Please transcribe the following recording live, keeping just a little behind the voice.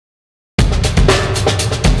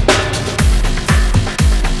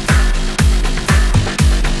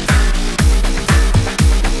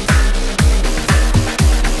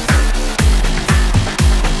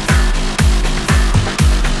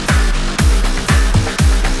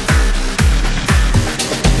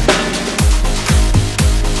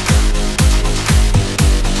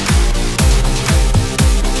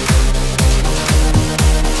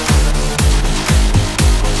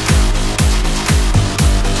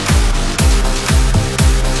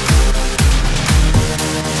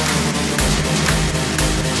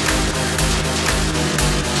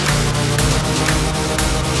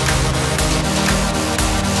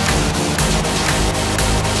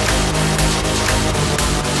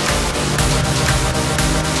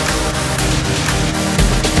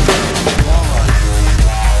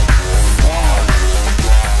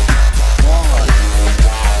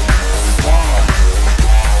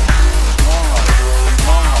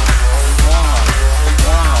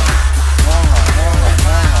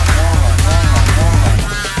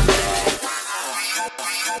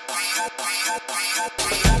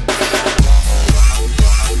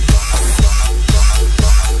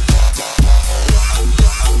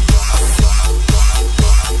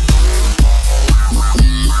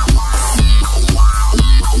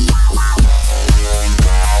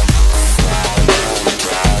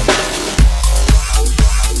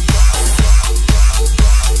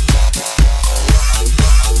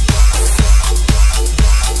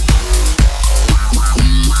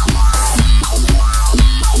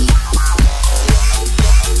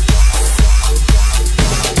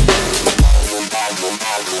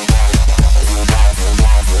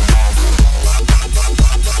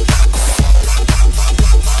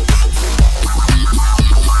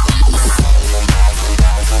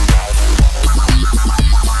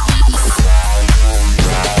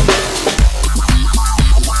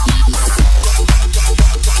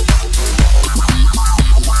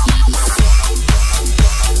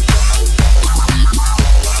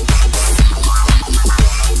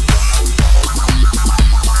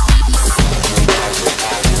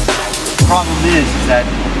is that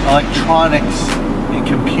electronics and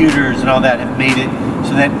computers and all that have made it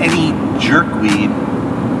so that any jerkweed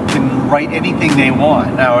can write anything they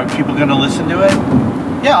want. Now, are people going to listen to it?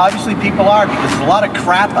 Yeah, obviously people are, because there's a lot of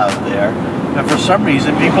crap out there that for some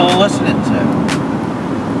reason people are listening to.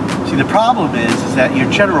 See, the problem is that your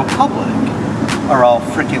general public are all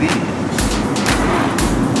freaking idiots.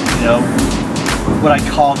 You know, what I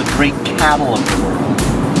call the great cattle of the world.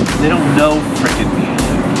 They don't know freaking music.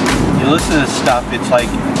 You listen to this stuff, it's like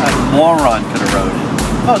a moron could have wrote it.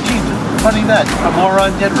 Oh, geez, funny that a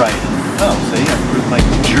moron did write it. Oh, see, I proved my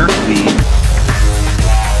jerkweed.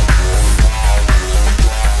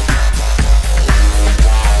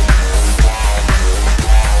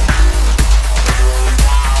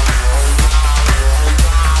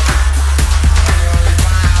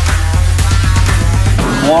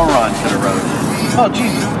 Morons could have wrote it. Oh,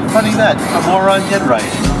 geez, funny that a moron did write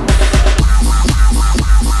it.